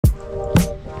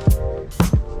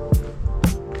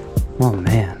Oh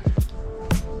man,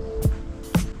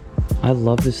 I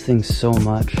love this thing so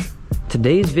much.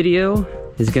 Today's video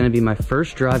is gonna be my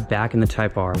first drive back in the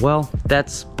Type R. Well,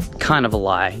 that's kind of a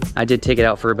lie. I did take it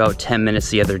out for about 10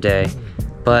 minutes the other day,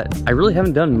 but I really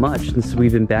haven't done much since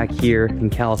we've been back here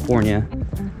in California.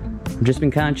 I've just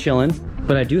been kind of chilling,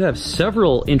 but I do have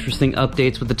several interesting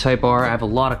updates with the Type R. I have a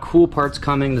lot of cool parts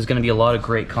coming. There's gonna be a lot of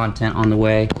great content on the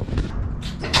way.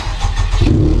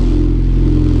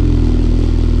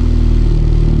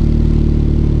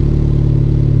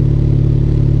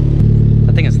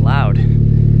 That thing is loud.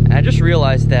 And I just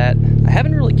realized that I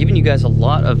haven't really given you guys a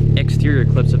lot of exterior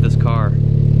clips of this car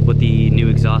with the new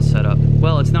exhaust setup.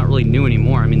 Well, it's not really new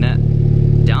anymore. I mean, that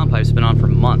downpipe's been on for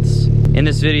months. In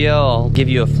this video, I'll give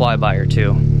you a flyby or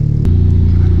two.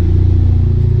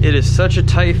 It is such a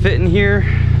tight fit in here.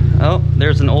 Oh,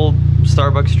 there's an old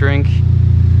Starbucks drink.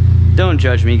 Don't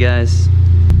judge me, guys.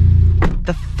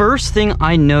 The first thing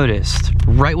I noticed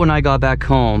right when I got back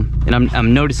home, and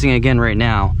I'm noticing it again right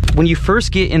now, when you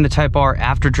first get in the Type R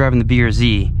after driving the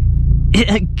BRZ,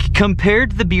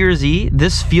 compared to the BRZ,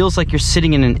 this feels like you're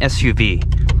sitting in an SUV.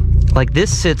 Like,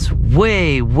 this sits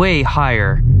way, way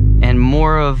higher and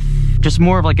more of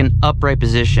like an upright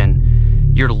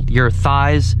position. Your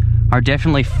thighs are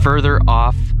definitely further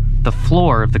off the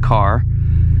floor of the car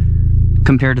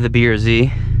compared to the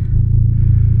BRZ.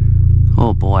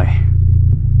 Oh boy.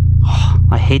 Oh,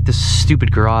 I hate this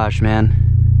stupid garage, man.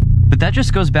 But that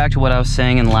just goes back to what I was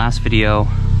saying in the last video.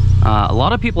 A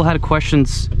lot of people had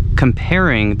questions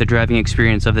comparing the driving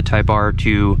experience of the Type R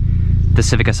to the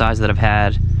Civic SIs that I've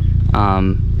had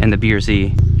and the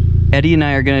BRZ. Eddie and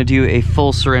I are gonna do a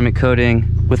full ceramic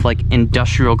coating with like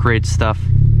industrial grade stuff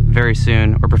very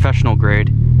soon, or professional grade.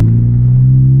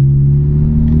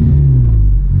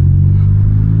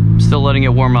 I'm still letting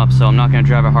it warm up, so I'm not gonna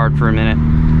drive it hard for a minute.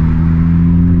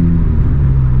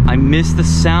 I miss the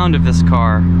sound of this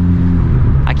car.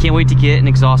 I can't wait to get an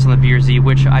exhaust on the BRZ,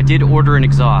 which I did order an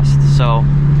exhaust, so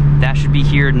that should be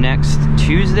here next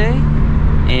Tuesday.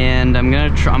 And I'm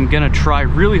gonna try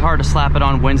really hard to slap it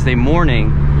on Wednesday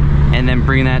morning, and then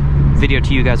bring that video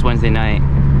to you guys Wednesday night.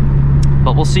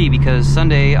 But we'll see, because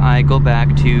Sunday I go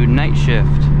back to night shift.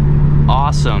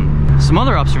 Awesome. Some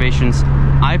other observations: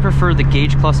 I prefer the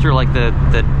gauge cluster, like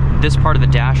this part of the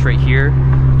dash right here,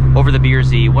 over the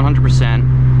BRZ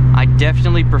 100%. I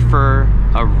definitely prefer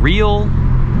a real,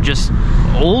 just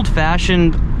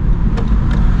old-fashioned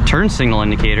turn signal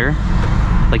indicator.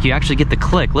 Like, you actually get the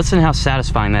click. Listen to how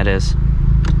satisfying that is.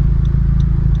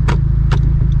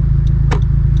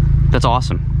 That's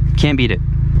awesome. Can't beat it.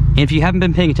 And if you haven't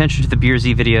been paying attention to the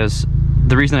BRZ videos,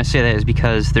 the reason I say that is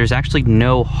because there's actually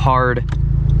no hard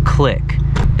click.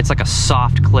 It's like a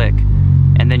soft click.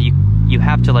 And then you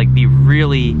have to like be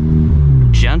really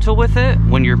gentle with it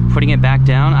when you're putting it back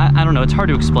down. I don't know, it's hard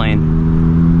to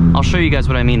explain. I'll show you guys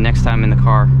what I mean next time in the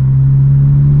car.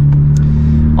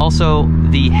 Also,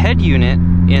 the head unit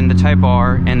in the Type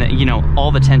R and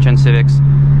all the 10th gen Civics,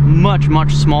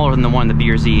 much smaller than the one in the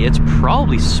BRZ. It's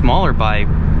probably smaller by,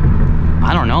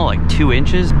 I don't know, like 2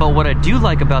 inches. But what I do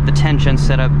like about the 10th gen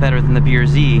setup better than the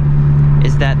BRZ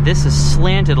is that this is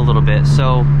slanted a little bit.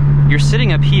 So you're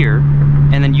sitting up here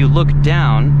and then you look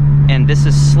down, and this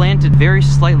is slanted very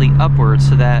slightly upwards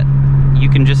so that you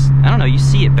can just, I don't know, you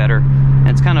see it better. And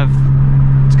it's kind of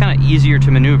easier to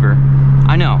maneuver.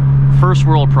 I know, first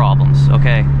world problems,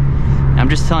 okay? I'm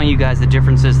just telling you guys the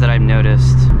differences that I've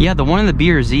noticed. Yeah, the one in the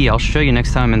BRZ, I'll show you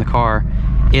next time I'm in the car.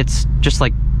 It's just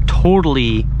like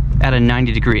totally at a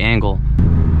 90-degree angle.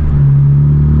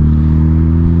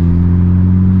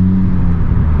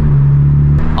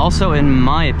 Also, in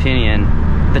my opinion,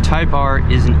 the Type R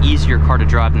is an easier car to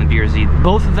drive than the BRZ.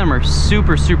 Both of them are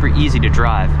super easy to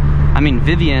drive. I mean,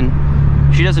 Vivian,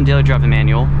 she doesn't daily drive the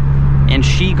manual, and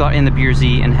she got in the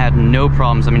BRZ and had no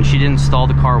problems. I mean, she didn't stall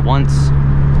the car once.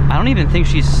 I don't even think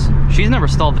she's never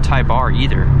stalled the Type R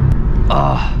either.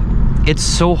 It's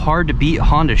so hard to beat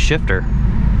Honda's shifter.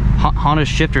 Honda's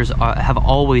shifters have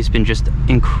always been just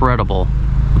incredible.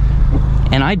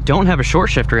 And I don't have a short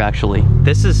shifter, actually.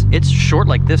 It's short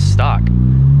like this stock.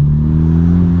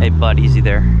 Hey bud, easy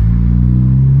there.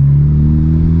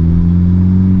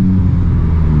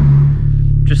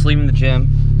 Just leaving the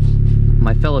gym.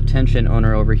 My fellow tension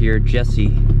owner over here,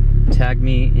 Jesse, tagged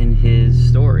me in his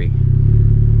story.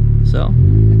 So,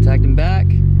 I tagged him back.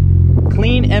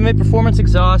 Clean MAPerformance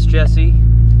exhaust, Jesse.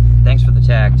 Thanks for the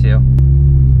tag, too.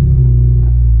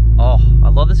 Oh, I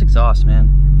love this exhaust,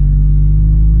 man.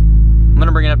 I'm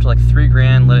gonna bring it up to like 3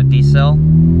 grand, let it decel.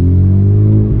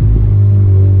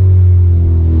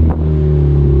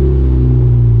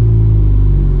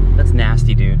 That's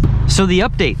nasty, dude. So the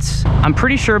updates. I'm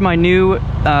pretty sure my new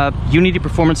Unity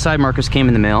Performance side markers came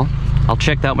in the mail. I'll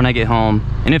check that when I get home.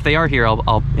 And if they are here,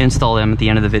 I'll install them at the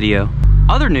end of the video.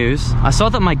 Other news, I saw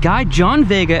that my guy John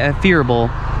Vega at Phearable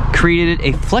created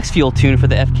a Flex Fuel tune for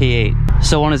the FK8.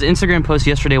 So on his Instagram post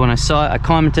yesterday when I saw it, I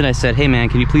commented, I said, hey man,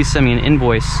 can you please send me an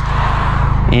invoice?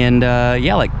 And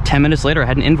yeah, like 10 minutes later, I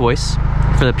had an invoice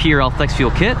for the PRL Flex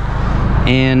Fuel kit.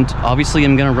 And obviously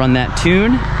I'm gonna run that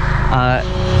tune.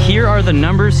 Here are the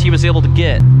numbers he was able to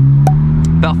get.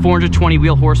 About 420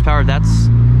 wheel horsepower, that's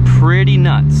pretty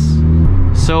nuts.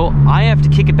 So I have to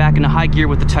kick it back into high gear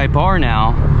with the Type R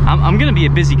now. I'm gonna be a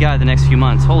busy guy the next few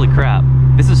months, holy crap.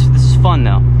 This is fun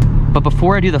though. But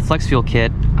before I do the Flex Fuel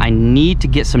kit, I need to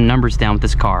get some numbers down with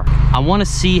this car. I wanna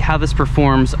see how this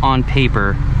performs on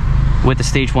paper with the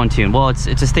Stage 1 tune. Well, it's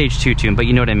a Stage 2 tune, but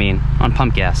you know what I mean, on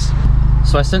pump gas.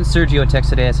 So I sent Sergio a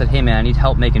text today, I said, hey man, I need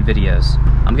help making videos.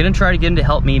 I'm gonna try to get him to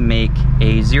help me make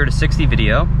a 0 to 60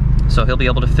 video, so he'll be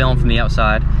able to film from the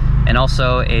outside, and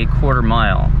also a 1/4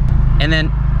 mile. And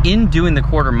then in doing the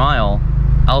 1/4 mile,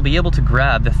 I'll be able to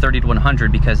grab the 30 to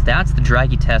 100 because that's the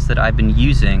draggy test that I've been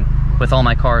using with all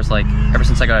my cars, like ever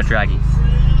since I got a draggy.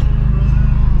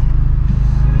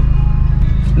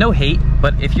 No hate,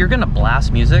 but if you're gonna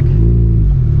blast music,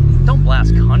 don't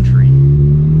blast country.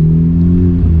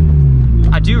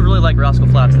 I do really like Rascal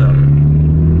Flatts though.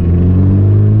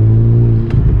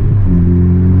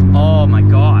 Oh my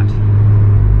god.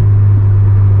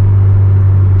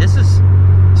 This is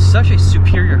such a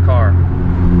superior car.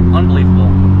 Unbelievable.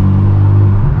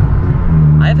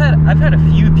 I've had a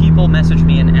few people message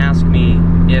me and ask me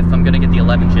if I'm gonna get the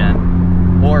 11 gen.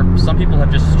 Or some people have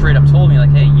just straight up told me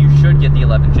like, hey, you should get the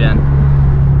 11 gen.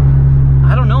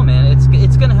 I don't know, man.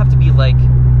 It's gonna have to be like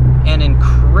an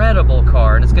incredible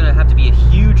car, and it's gonna have to be a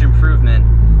huge improvement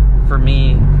for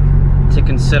me to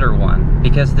consider one,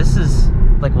 because this is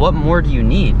like, what more do you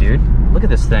need, dude? Look at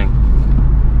this thing.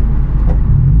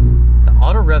 The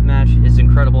auto rev match is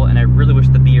incredible, and I really wish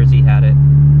the BRZ had it.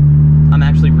 I'm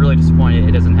actually really disappointed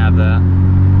it doesn't have that.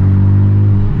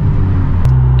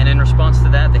 And in response to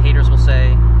that, the haters will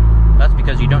say, that's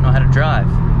because you don't know how to drive.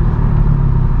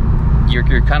 You're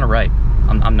kind of right.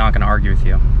 I'm not gonna argue with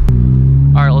you.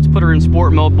 All right, let's put her in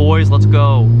sport mode, boys. Let's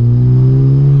go.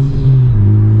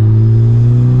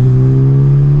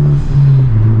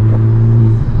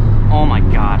 Oh my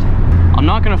God. I'm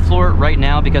not gonna floor it right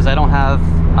now because I don't have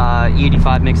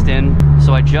E85 mixed in.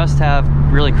 So I just have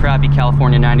really crappy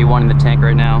California 91 in the tank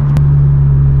right now.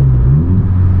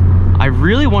 I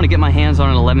really want to get my hands on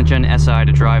an 11th gen SI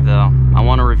to drive though. I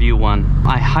want to review one.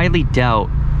 I highly doubt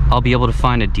I'll be able to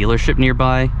find a dealership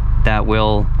nearby that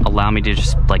will allow me to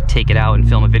just like take it out and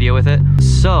film a video with it.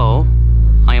 So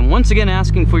I am once again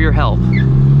asking for your help.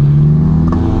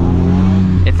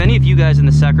 If any of you guys in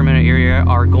the Sacramento area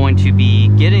are going to be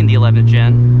getting the 11th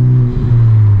gen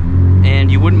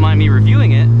and you wouldn't mind me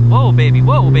reviewing it, whoa baby,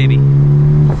 whoa baby.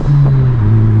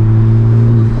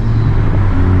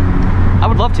 I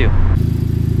would love to.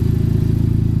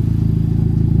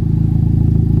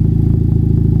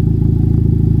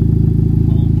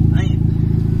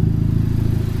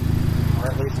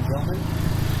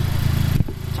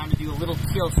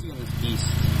 TLC on this beast.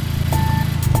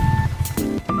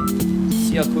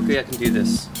 See how quickly I can do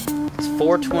this. It's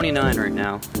 4:29 right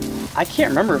now. I can't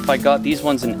remember if I got these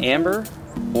ones in amber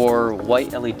or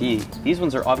white LED. These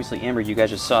ones are obviously amber, you guys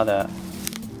just saw that.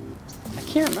 I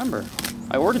can't remember.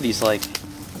 I ordered these like,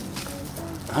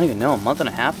 I don't even know, a month and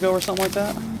a half ago or something like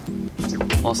that.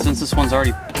 Well, since this one's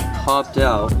already popped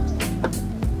out.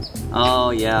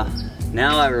 Oh yeah,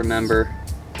 now I remember.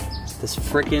 This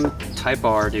frickin' Type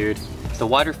R, dude. The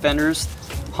wider fenders,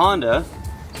 Honda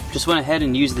just went ahead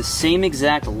and used the same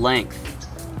exact length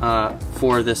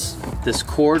for this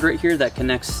cord right here that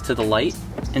connects to the light.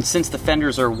 And since the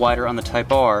fenders are wider on the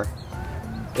Type R,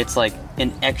 it's like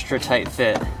an extra tight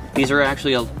fit. These are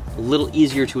actually a little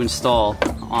easier to install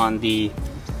on the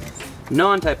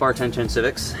non-Type R 1010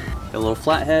 Civics. Got a little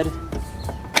flathead,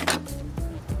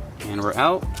 and we're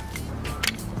out.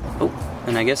 Oh,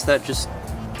 and I guess that just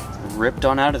ripped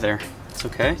on out of there. It's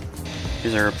okay.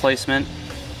 Here's our replacement.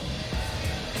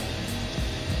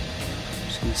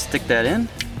 Just gonna stick that in,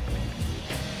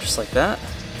 just like that.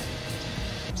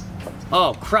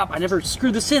 Oh crap, I never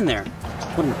screwed this in there.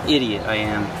 What an idiot I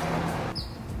am.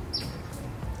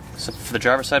 So for the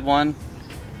driver's side one,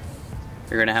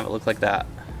 you're gonna have it look like that.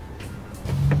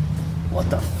 What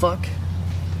the fuck?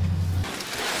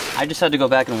 I just had to go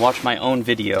back and watch my own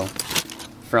video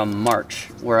from March,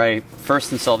 where I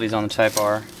first installed these on the Type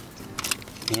R.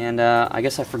 And I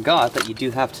guess I forgot that you do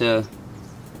have to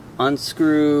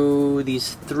unscrew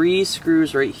these 3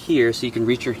 screws right here so you can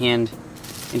reach your hand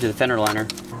into the fender liner.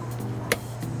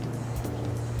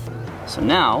 So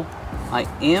now I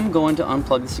am going to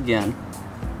unplug this again.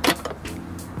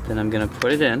 Then I'm gonna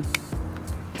put it in.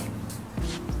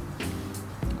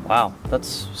 Wow,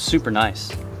 that's super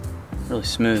nice. Really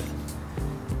smooth.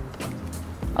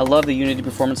 I love the Unity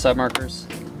Performance side markers.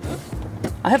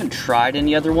 I haven't tried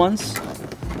any other ones.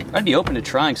 I'd be open to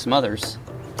trying some others,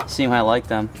 seeing how I like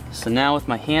them. So now with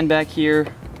my hand back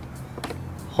here,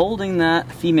 holding that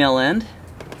female end,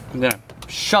 I'm gonna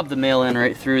shove the male end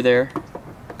right through there.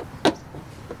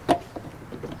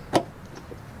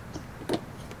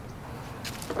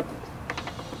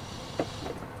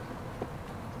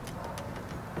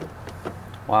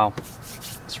 Wow,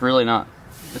 it's really not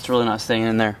staying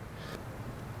in there.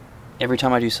 Every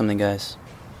time I do something, guys,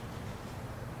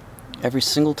 every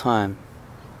single time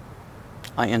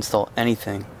I install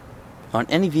anything on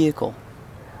any vehicle,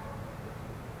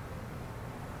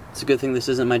 it's a good thing this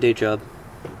isn't my day job.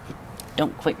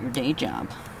 Don't quit your day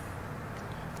job.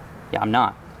 Yeah, I'm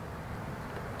not.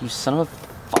 You son of a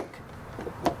fuck.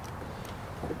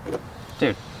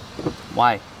 Dude,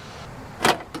 why?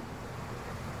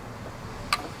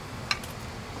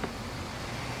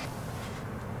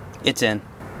 It's in.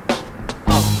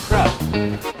 Oh, crap.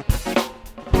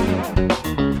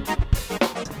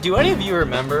 Do any of you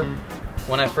remember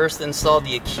when I first installed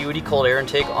the Acuity cold air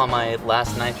intake on my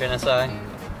last 9th Gen SI?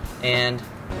 And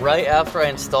right after I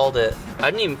installed it, I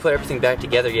didn't even put everything back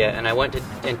together yet, and I went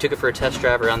and took it for a test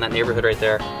drive around that neighborhood right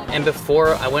there. And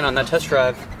before I went on that test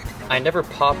drive, I never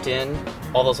popped in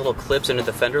all those little clips into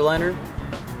the fender liner,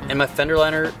 and my fender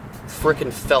liner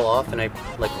frickin' fell off and I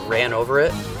like ran over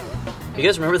it. You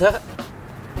guys remember that?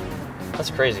 That's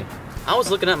crazy. I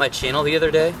was looking at my channel the other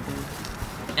day,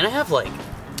 and I have like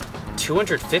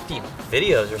 250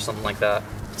 videos or something like that.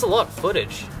 It's a lot of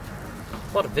footage.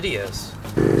 A lot of videos.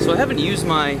 So I haven't used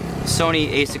my Sony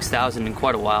a6000 in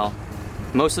quite a while,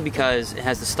 mostly because it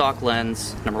has the stock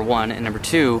lens, number 1, and number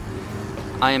 2,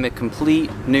 I am a complete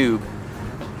noob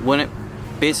when it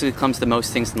basically comes to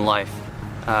most things in life,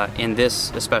 in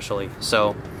this especially.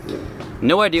 So,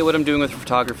 no idea what I'm doing with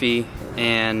photography,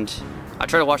 and I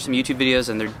try to watch some YouTube videos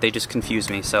and they just confuse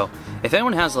me. So if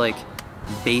anyone has like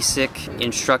basic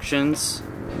instructions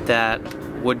that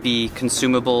would be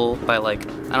consumable by like,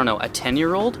 I don't know, a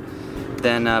 10-year-old,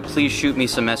 then please shoot me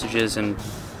some messages and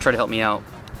try to help me out.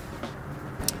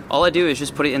 All I do is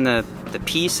just put it in the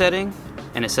P setting,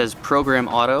 and it says Program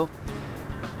Auto,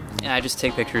 and I just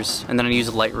take pictures, and then I use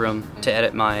Lightroom to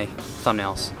edit my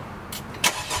thumbnails.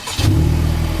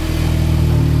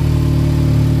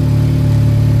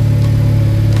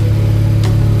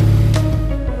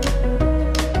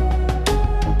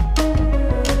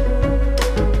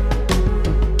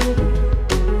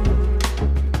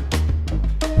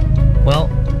 Well,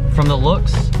 from the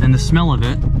looks and the smell of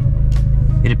it,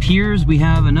 it appears we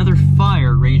have another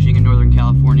fire raging in Northern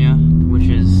California, which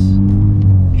is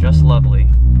just lovely.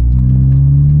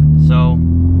 So,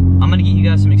 I'm gonna get you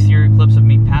guys some exterior clips of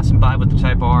me passing by with the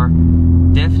Type R.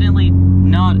 Definitely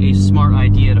not a smart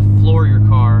idea to floor your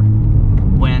car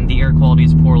when the air quality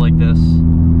is poor like this,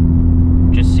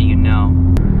 just so you know.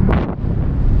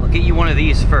 I'll get you one of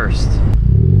these first.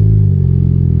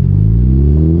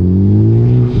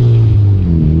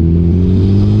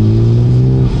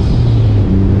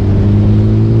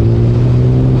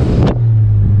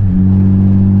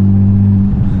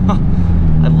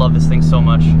 I love this thing so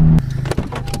much.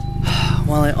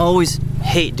 Well, I always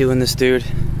hate doing this, dude.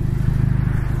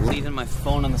 Leaving my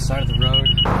phone on the side of the road.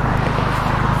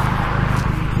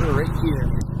 Right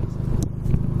here.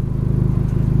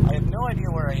 I have no idea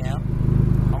where I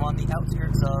am. I'm on the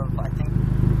outskirts of, I think,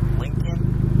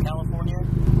 Lincoln, California.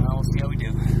 We'll see how we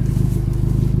do.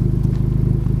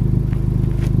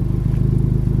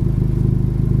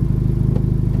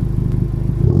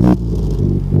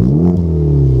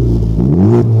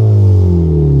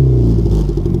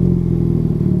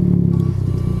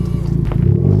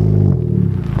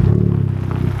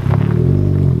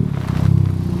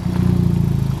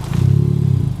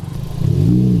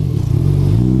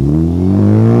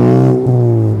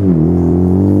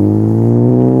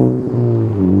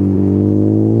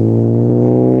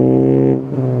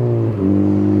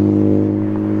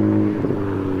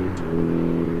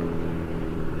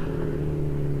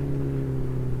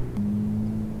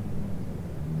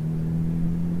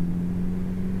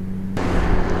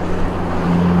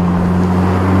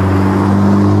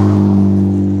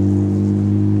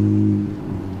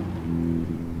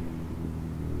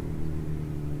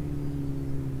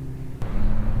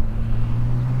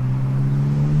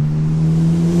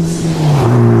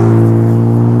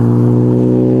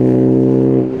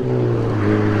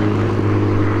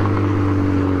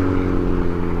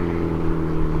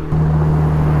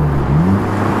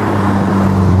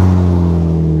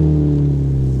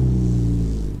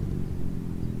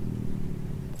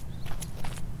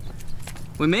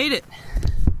 We made it.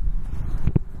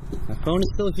 My phone is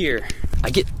still here.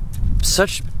 I get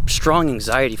such strong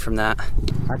anxiety from that.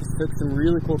 I just took some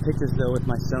really cool pictures though with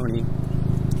my Sony.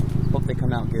 Hope they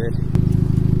come out good.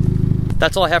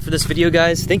 That's all I have for this video,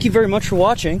 guys. Thank you very much for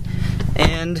watching.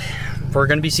 And we're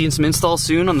gonna be seeing some installs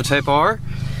soon on the Type R,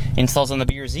 installs on the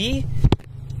BRZ.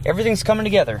 Everything's coming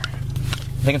together.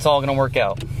 I think it's all gonna work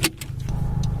out.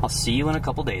 I'll see you in a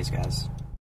couple days, guys.